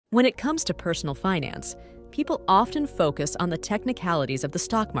When it comes to personal finance, people often focus on the technicalities of the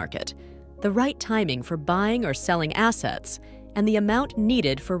stock market, the right timing for buying or selling assets, and the amount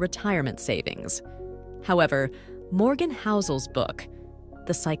needed for retirement savings. However, Morgan Housel's book,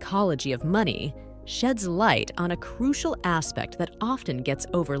 The Psychology of Money, sheds light on a crucial aspect that often gets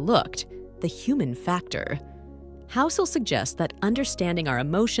overlooked: the human factor. Housel suggests that understanding our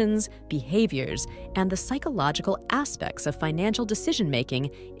emotions, behaviors, and the psychological aspects of financial decision-making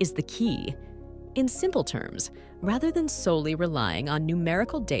is the key. In simple terms, rather than solely relying on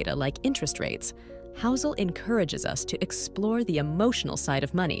numerical data like interest rates, Housel encourages us to explore the emotional side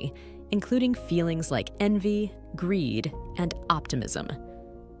of money, including feelings like envy, greed, and optimism.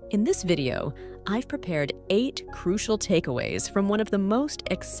 In this video, I've prepared 8 crucial takeaways from one of the most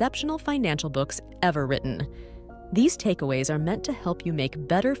exceptional financial books ever written. These takeaways are meant to help you make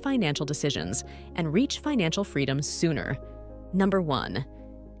better financial decisions and reach financial freedom sooner. Number 1.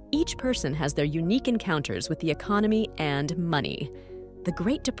 Each person has their unique encounters with the economy and money. The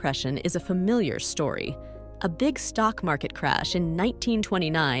Great Depression is a familiar story. A big stock market crash in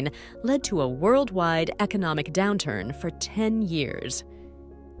 1929 led to a worldwide economic downturn for 10 years.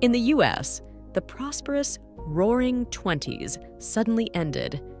 In the US, the prosperous, roaring 20s suddenly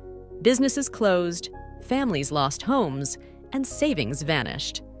ended. Businesses closed, families lost homes, and savings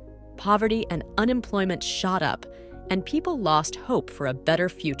vanished. Poverty and unemployment shot up, and people lost hope for a better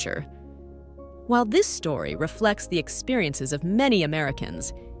future. While this story reflects the experiences of many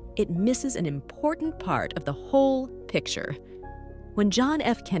Americans, it misses an important part of the whole picture. When John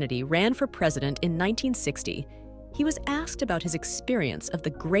F. Kennedy ran for president in 1960, he was asked about his experience of the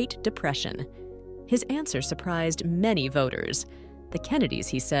Great Depression. His answer surprised many voters. The Kennedys,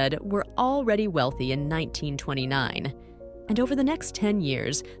 he said, were already wealthy in 1929, and over the next 10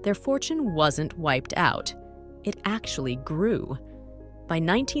 years, their fortune wasn't wiped out. It actually grew. By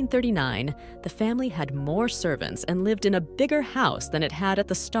 1939, the family had more servants and lived in a bigger house than it had at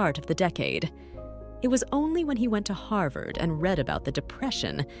the start of the decade. It was only when he went to Harvard and read about the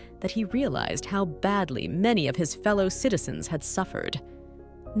Depression that he realized how badly many of his fellow citizens had suffered.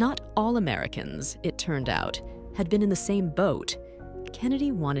 Not all Americans, it turned out, had been in the same boat.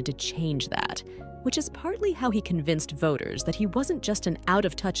 Kennedy wanted to change that, which is partly how he convinced voters that he wasn't just an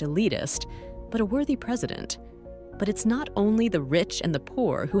out-of-touch elitist, but a worthy president. But it's not only the rich and the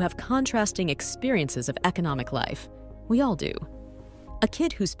poor who have contrasting experiences of economic life. We all do. A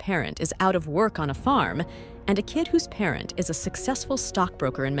kid whose parent is out of work on a farm and a kid whose parent is a successful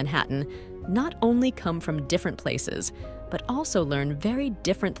stockbroker in Manhattan not only come from different places, but also learn very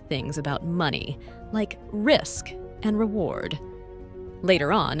different things about money, like risk and reward.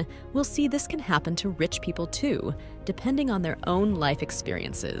 Later on, we'll see this can happen to rich people too, depending on their own life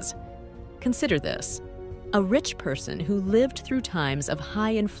experiences. Consider this. A rich person who lived through times of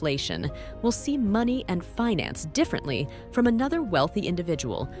high inflation will see money and finance differently from another wealthy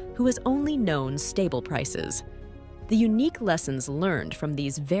individual who has only known stable prices. The unique lessons learned from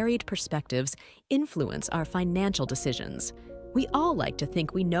these varied perspectives influence our financial decisions. We all like to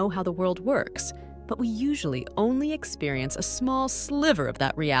think we know how the world works, but we usually only experience a small sliver of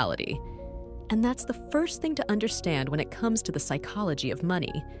that reality. And that's the first thing to understand when it comes to the psychology of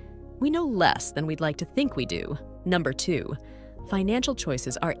money. We know less than we'd like to think we do. Number 2, financial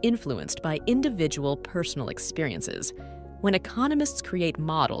choices are influenced by individual personal experiences. When economists create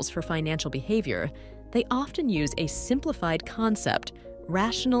models for financial behavior, they often use a simplified concept: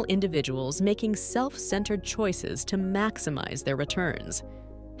 rational individuals making self-centered choices to maximize their returns.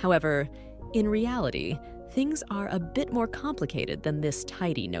 However, in reality, things are a bit more complicated than this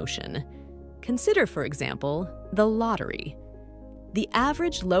tidy notion. Consider, for example, the lottery. The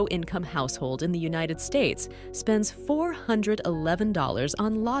average low-income household in the United States spends $411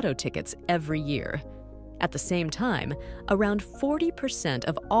 on lotto tickets every year. At the same time, around 40%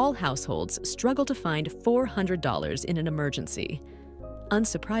 of all households struggle to find $400 in an emergency.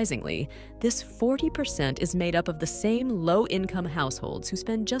 Unsurprisingly, this 40% is made up of the same low-income households who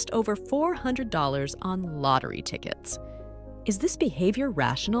spend just over $400 on lottery tickets. Is this behavior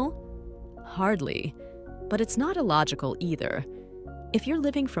rational? Hardly. But it's not illogical either. If you're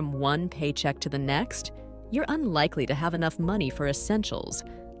living from one paycheck to the next, you're unlikely to have enough money for essentials,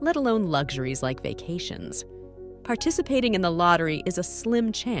 let alone luxuries like vacations. Participating in the lottery is a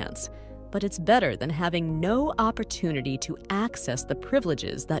slim chance, but it's better than having no opportunity to access the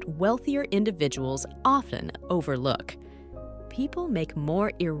privileges that wealthier individuals often overlook. People make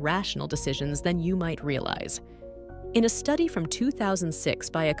more irrational decisions than you might realize. In a study from 2006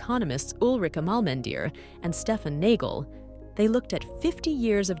 by economists Ulrike Malmendier and Stefan Nagel, they looked at 50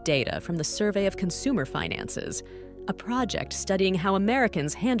 years of data from the Survey of Consumer Finances, a project studying how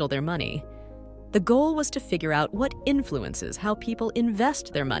Americans handle their money. The goal was to figure out what influences how people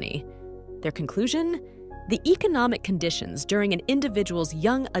invest their money. Their conclusion? The economic conditions during an individual's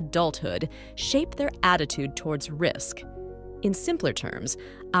young adulthood shape their attitude towards risk. In simpler terms,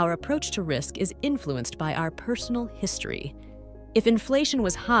 our approach to risk is influenced by our personal history. If inflation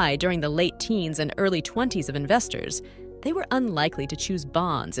was high during the late teens and early 20s of investors, they were unlikely to choose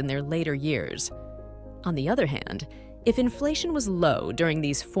bonds in their later years. On the other hand, if inflation was low during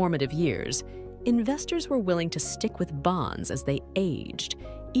these formative years, investors were willing to stick with bonds as they aged,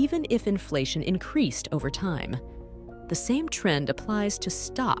 even if inflation increased over time. The same trend applies to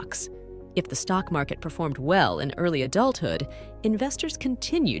stocks. If the stock market performed well in early adulthood, investors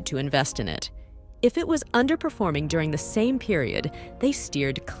continued to invest in it. If it was underperforming during the same period, they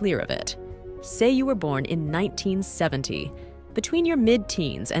steered clear of it. Say you were born in 1970. Between your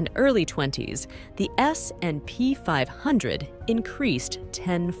mid-teens and early 20s, the S&P 500 increased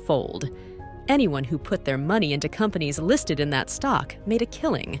tenfold. Anyone who put their money into companies listed in that stock made a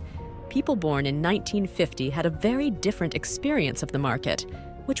killing. People born in 1950 had a very different experience of the market,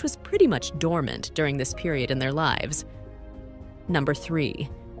 which was pretty much dormant during this period in their lives. Number 3.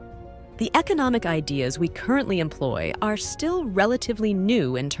 The economic ideas we currently employ are still relatively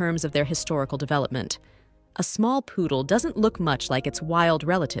new in terms of their historical development. A small poodle doesn't look much like its wild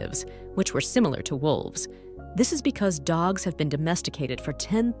relatives, which were similar to wolves. This is because dogs have been domesticated for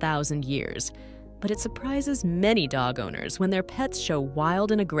 10,000 years. But it surprises many dog owners when their pets show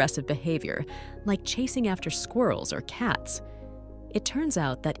wild and aggressive behavior, like chasing after squirrels or cats. It turns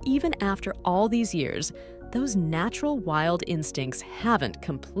out that even after all these years, those natural wild instincts haven't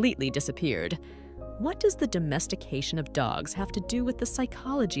completely disappeared. What does the domestication of dogs have to do with the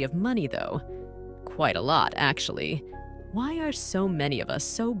psychology of money, though? Quite a lot, actually. Why are so many of us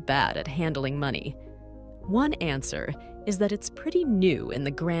so bad at handling money? One answer is that it's pretty new in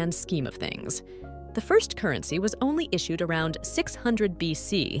the grand scheme of things. The first currency was only issued around 600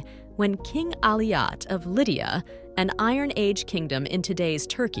 BC when King Aliyat of Lydia, an Iron Age kingdom in today's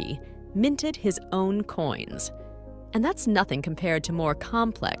Turkey, minted his own coins. And that's nothing compared to more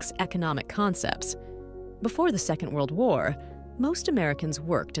complex economic concepts. Before the Second World War, most Americans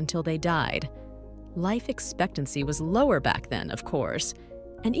worked until they died. Life expectancy was lower back then, of course,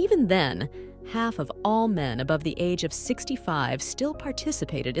 and even then, half of all men above the age of 65 still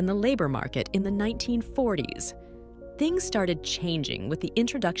participated in the labor market in the 1940s. Things started changing with the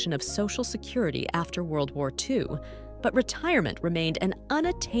introduction of Social Security after World War II, but retirement remained an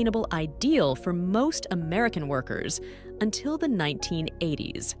unattainable ideal for most American workers until the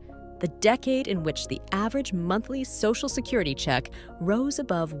 1980s, the decade in which the average monthly Social Security check rose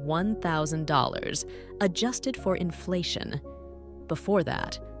above $1,000, adjusted for inflation. Before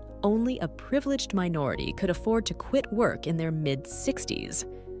that, only a privileged minority could afford to quit work in their mid-60s.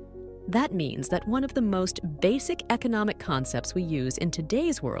 That means that one of the most basic economic concepts we use in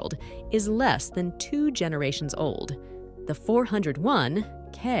today's world is less than 2 generations old. The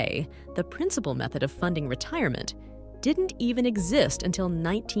 401(k), the principal method of funding retirement, didn't even exist until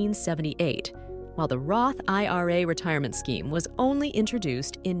 1978, while the Roth IRA retirement scheme was only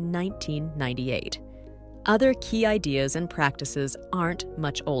introduced in 1998. Other key ideas and practices aren't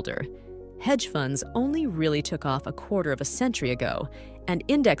much older. Hedge funds only really took off a quarter of a century ago, and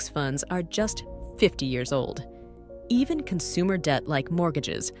index funds are just 50 years old. Even consumer debt like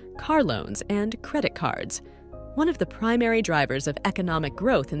mortgages, car loans, and credit cards, one of the primary drivers of economic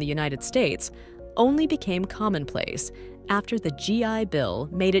growth in the United States, only became commonplace after the GI Bill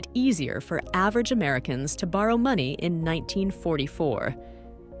made it easier for average Americans to borrow money in 1944.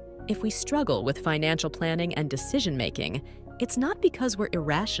 If we struggle with financial planning and decision-making, it's not because we're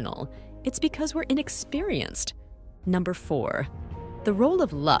irrational, it's because we're inexperienced. Number 4. The role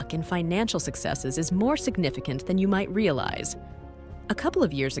of luck in financial successes is more significant than you might realize. A couple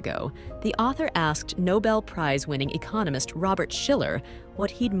of years ago, the author asked Nobel Prize-winning economist Robert Shiller what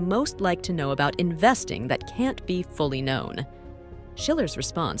he'd most like to know about investing that can't be fully known. Shiller's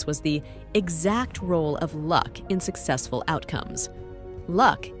response was the exact role of luck in successful outcomes.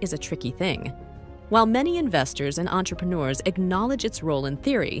 Luck is a tricky thing. While many investors and entrepreneurs acknowledge its role in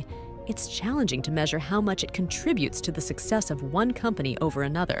theory, it's challenging to measure how much it contributes to the success of one company over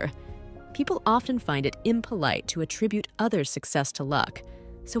another. People often find it impolite to attribute others' success to luck,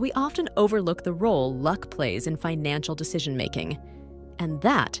 so we often overlook the role luck plays in financial decision-making. And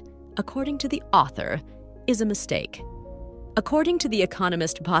that, according to the author, is a mistake. According to the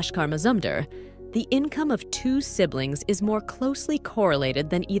economist Bhaskar Mazumdar, the income of 2 siblings is more closely correlated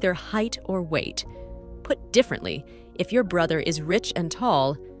than either height or weight. Put differently, if your brother is rich and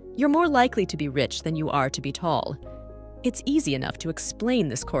tall, you're more likely to be rich than you are to be tall. It's easy enough to explain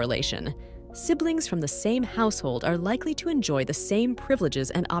this correlation. Siblings from the same household are likely to enjoy the same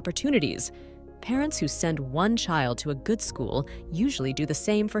privileges and opportunities. Parents who send one child to a good school usually do the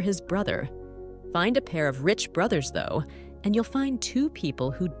same for his brother. Find a pair of rich brothers, though, and you'll find two people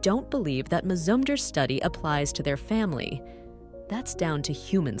who don't believe that Mazumder's study applies to their family. That's down to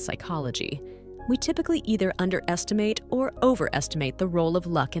human psychology. We typically either underestimate or overestimate the role of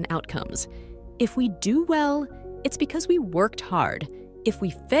luck in outcomes. If we do well, it's because we worked hard. If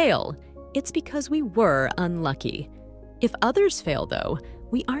we fail, it's because we were unlucky. If others fail, though,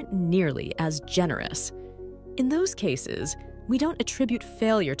 we aren't nearly as generous. In those cases, we don't attribute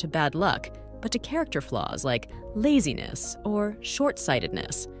failure to bad luck, but to character flaws like laziness or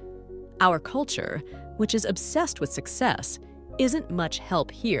short-sightedness. Our culture, which is obsessed with success, isn't much help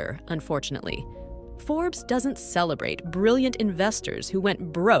here, unfortunately. Forbes doesn't celebrate brilliant investors who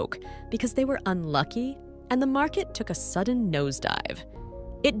went broke because they were unlucky and the market took a sudden nosedive.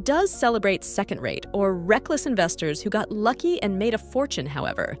 It does celebrate second-rate or reckless investors who got lucky and made a fortune,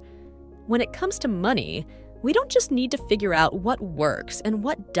 however. When it comes to money, we don't just need to figure out what works and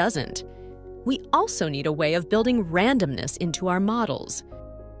what doesn't. We also need a way of building randomness into our models.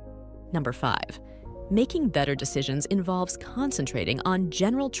 Number 5. Making better decisions involves concentrating on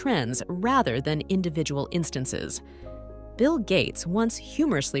general trends rather than individual instances. Bill Gates once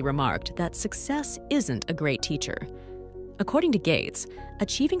humorously remarked that success isn't a great teacher. According to Gates,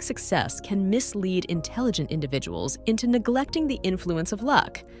 achieving success can mislead intelligent individuals into neglecting the influence of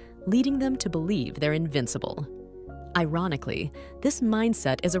luck, leading them to believe they're invincible. Ironically, this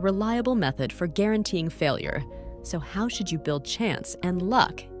mindset is a reliable method for guaranteeing failure. So how should you build chance and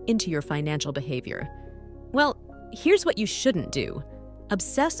luck into your financial behavior? Well, here's what you shouldn't do.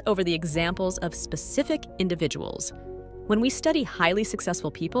 Obsess over the examples of specific individuals. When we study highly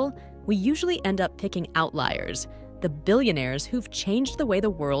successful people, we usually end up picking outliers, the billionaires who've changed the way the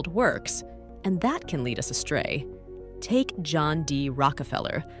world works, and that can lead us astray. Take John D.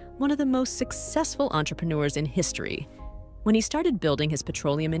 Rockefeller, one of the most successful entrepreneurs in history. When he started building his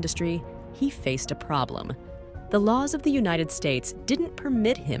petroleum industry, he faced a problem. The laws of the United States didn't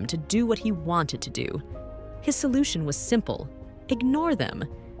permit him to do what he wanted to do. His solution was simple: ignore them.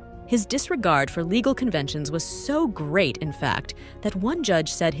 His disregard for legal conventions was so great, in fact, that one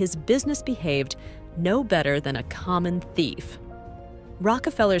judge said his business behaved no better than a common thief.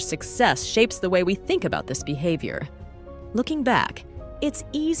 Rockefeller's success shapes the way we think about this behavior. Looking back, it's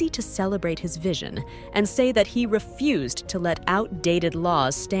easy to celebrate his vision and say that he refused to let outdated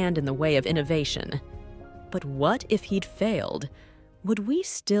laws stand in the way of innovation. But what if he'd failed? Would we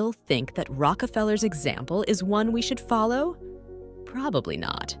still think that Rockefeller's example is one we should follow? Probably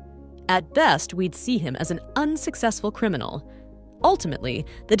not. At best, we'd see him as an unsuccessful criminal. Ultimately,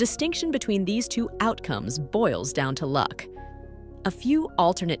 the distinction between these two outcomes boils down to luck. A few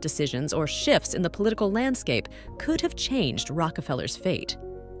alternate decisions or shifts in the political landscape could have changed Rockefeller's fate.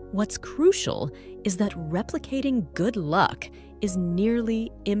 What's crucial is that replicating good luck is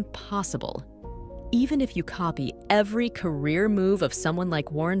nearly impossible. Even if you copy every career move of someone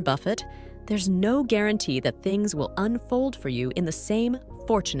like Warren Buffett, there's no guarantee that things will unfold for you in the same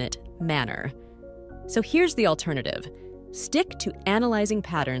fortunate manner. So here's the alternative. Stick to analyzing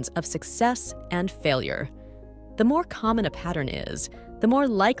patterns of success and failure. The more common a pattern is, the more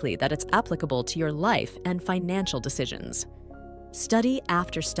likely that it's applicable to your life and financial decisions. Study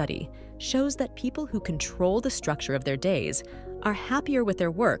after study shows that people who control the structure of their days are happier with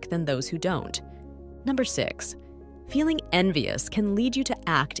their work than those who don't. Number 6, feeling envious can lead you to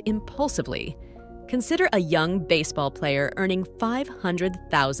act impulsively. Consider a young baseball player earning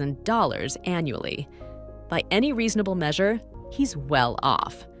 $500,000 annually. By any reasonable measure, he's well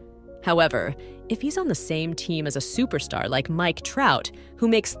off. However, if he's on the same team as a superstar like Mike Trout, who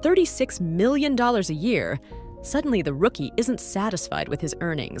makes $36 million a year, suddenly the rookie isn't satisfied with his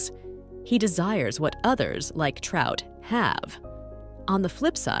earnings. He desires what others, like Trout, have. On the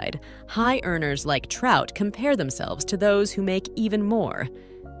flip side, high earners like Trout compare themselves to those who make even more.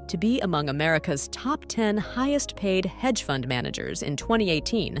 To be among America's top 10 highest-paid hedge fund managers in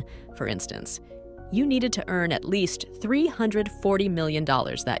 2018, for instance, you needed to earn at least $340 million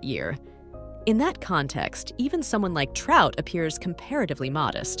that year. In that context, even someone like Trout appears comparatively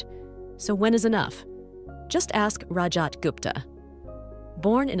modest. So when is enough? Just ask Rajat Gupta.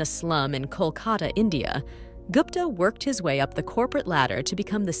 Born in a slum in Kolkata, India, Gupta worked his way up the corporate ladder to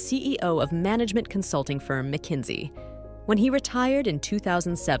become the CEO of management consulting firm McKinsey. When he retired in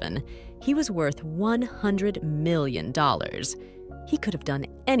 2007, he was worth $100 million. He could have done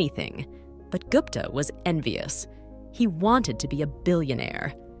anything, but Gupta was envious. He wanted to be a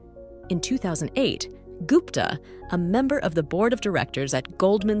billionaire. In 2008, Gupta, a member of the board of directors at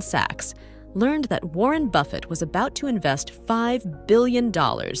Goldman Sachs, learned that Warren Buffett was about to invest $5 billion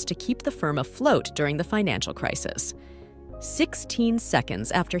to keep the firm afloat during the financial crisis. 16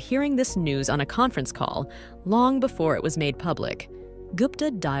 seconds after hearing this news on a conference call, long before it was made public,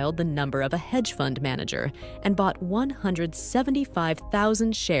 Gupta dialed the number of a hedge fund manager and bought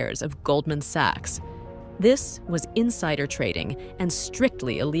 175,000 shares of Goldman Sachs. This was insider trading and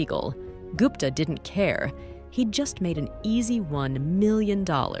strictly illegal. Gupta didn't care. He'd just made an easy $1 million.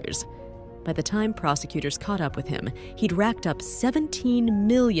 By the time prosecutors caught up with him, he'd racked up $17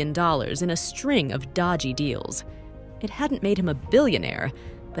 million in a string of dodgy deals. It hadn't made him a billionaire,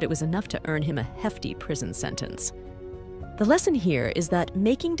 but it was enough to earn him a hefty prison sentence. The lesson here is that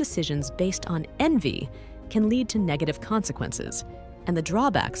making decisions based on envy can lead to negative consequences, and the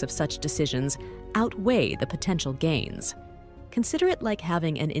drawbacks of such decisions outweigh the potential gains. Consider it like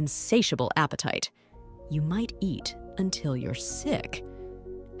having an insatiable appetite. You might eat until you're sick.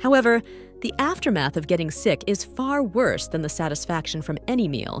 However, the aftermath of getting sick is far worse than the satisfaction from any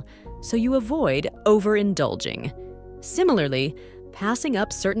meal, so you avoid overindulging. Similarly, passing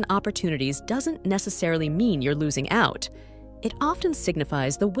up certain opportunities doesn't necessarily mean you're losing out. It often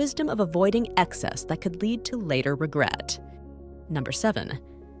signifies the wisdom of avoiding excess that could lead to later regret. Number 7.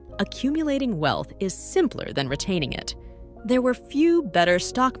 Accumulating wealth is simpler than retaining it. There were few better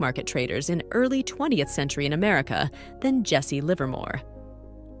stock market traders in early 20th century in America than Jesse Livermore.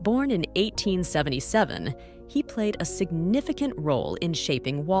 Born in 1877, he played a significant role in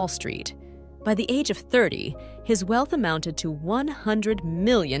shaping Wall Street. By the age of 30, his wealth amounted to $100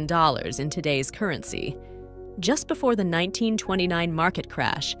 million in today's currency. Just before the 1929 market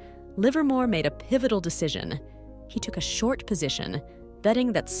crash, Livermore made a pivotal decision. He took a short position,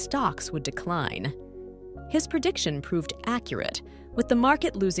 betting that stocks would decline. His prediction proved accurate, with the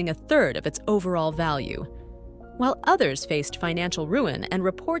market losing a third of its overall value. While others faced financial ruin and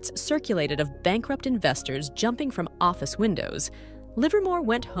reports circulated of bankrupt investors jumping from office windows, Livermore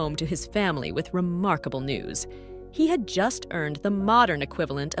went home to his family with remarkable news. He had just earned the modern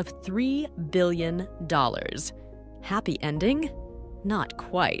equivalent of $3 billion. Happy ending? Not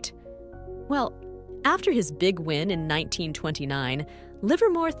quite. Well, after his big win in 1929,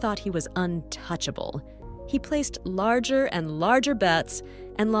 Livermore thought he was untouchable. He placed larger and larger bets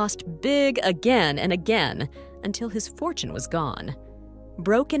and lost big again and again until his fortune was gone.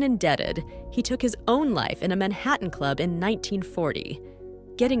 Broke and indebted, he took his own life in a Manhattan club in 1940.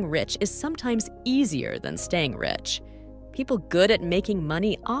 Getting rich is sometimes easier than staying rich. People good at making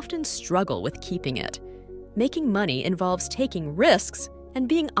money often struggle with keeping it. Making money involves taking risks and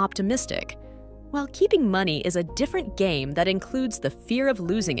being optimistic, while keeping money is a different game that includes the fear of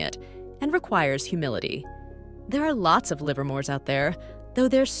losing it and requires humility. There are lots of Livermores out there, though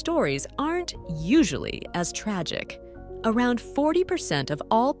their stories aren't usually as tragic. Around 40% of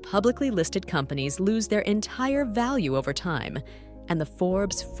all publicly listed companies lose their entire value over time, and the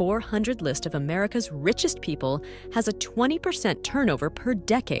Forbes 400 list of America's richest people has a 20% turnover per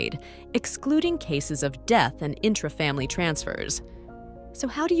decade, excluding cases of death and intra-family transfers. So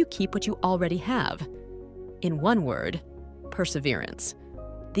how do you keep what you already have? In one word, perseverance.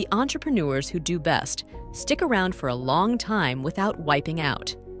 The entrepreneurs who do best stick around for a long time without wiping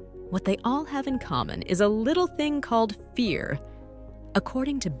out. What they all have in common is a little thing called fear.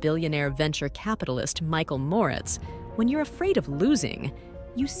 According to billionaire venture capitalist Michael Moritz, when you're afraid of losing,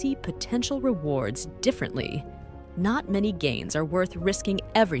 you see potential rewards differently. Not many gains are worth risking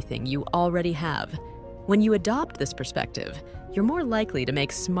everything you already have. When you adopt this perspective, you're more likely to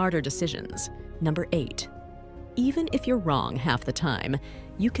make smarter decisions. Number 8. Even if you're wrong half the time,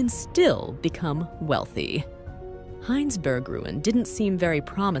 you can still become wealthy. Heinz Berggruen didn't seem very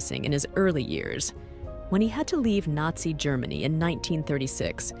promising in his early years. When he had to leave Nazi Germany in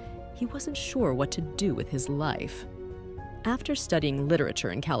 1936, he wasn't sure what to do with his life. After studying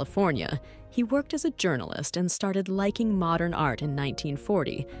literature in California, he worked as a journalist and started liking modern art in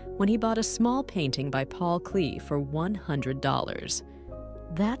 1940 when he bought a small painting by Paul Klee for $100.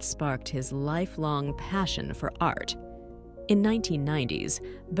 That sparked his lifelong passion for art. In 1990s,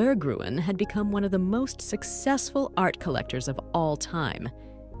 Berggruen had become one of the most successful art collectors of all time.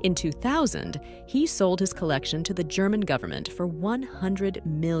 In 2000, he sold his collection to the German government for 100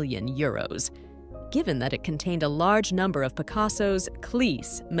 million euros. Given that it contained a large number of Picassos,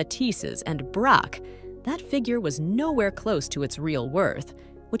 Klees, Matisses, and Braque, that figure was nowhere close to its real worth,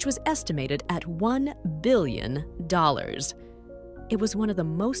 which was estimated at $1 billion. It was one of the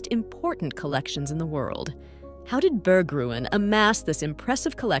most important collections in the world. How did Berggruen amass this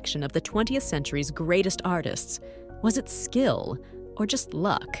impressive collection of the 20th century's greatest artists? Was it skill or just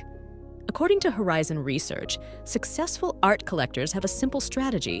luck? According to Horizon Research, successful art collectors have a simple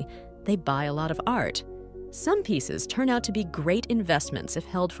strategy. They buy a lot of art. Some pieces turn out to be great investments if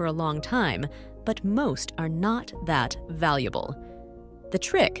held for a long time, but most are not that valuable. The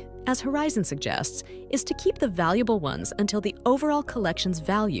trick, as Horizon suggests, is to keep the valuable ones until the overall collection's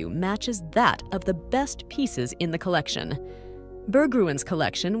value matches that of the best pieces in the collection. Berggrun's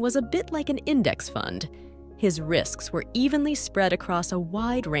collection was a bit like an index fund. His risks were evenly spread across a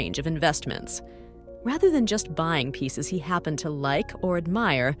wide range of investments. Rather than just buying pieces he happened to like or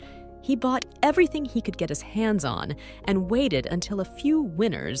admire, he bought everything he could get his hands on and waited until a few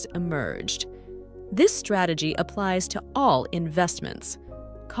winners emerged. This strategy applies to all investments.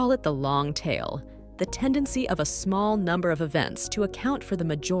 Call it the long tail, the tendency of a small number of events to account for the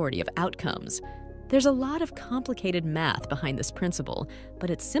majority of outcomes. There's a lot of complicated math behind this principle, but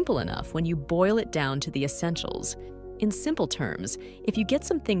it's simple enough when you boil it down to the essentials. In simple terms, if you get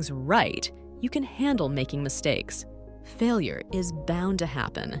some things right, you can handle making mistakes. Failure is bound to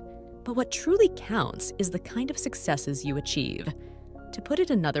happen. But what truly counts is the kind of successes you achieve. To put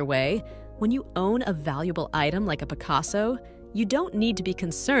it another way, when you own a valuable item like a Picasso, you don't need to be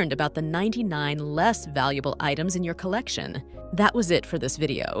concerned about the 99 less valuable items in your collection. That was it for this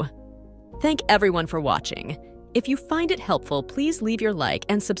video. Thank everyone for watching. If you find it helpful, please leave your like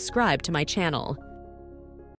and subscribe to my channel.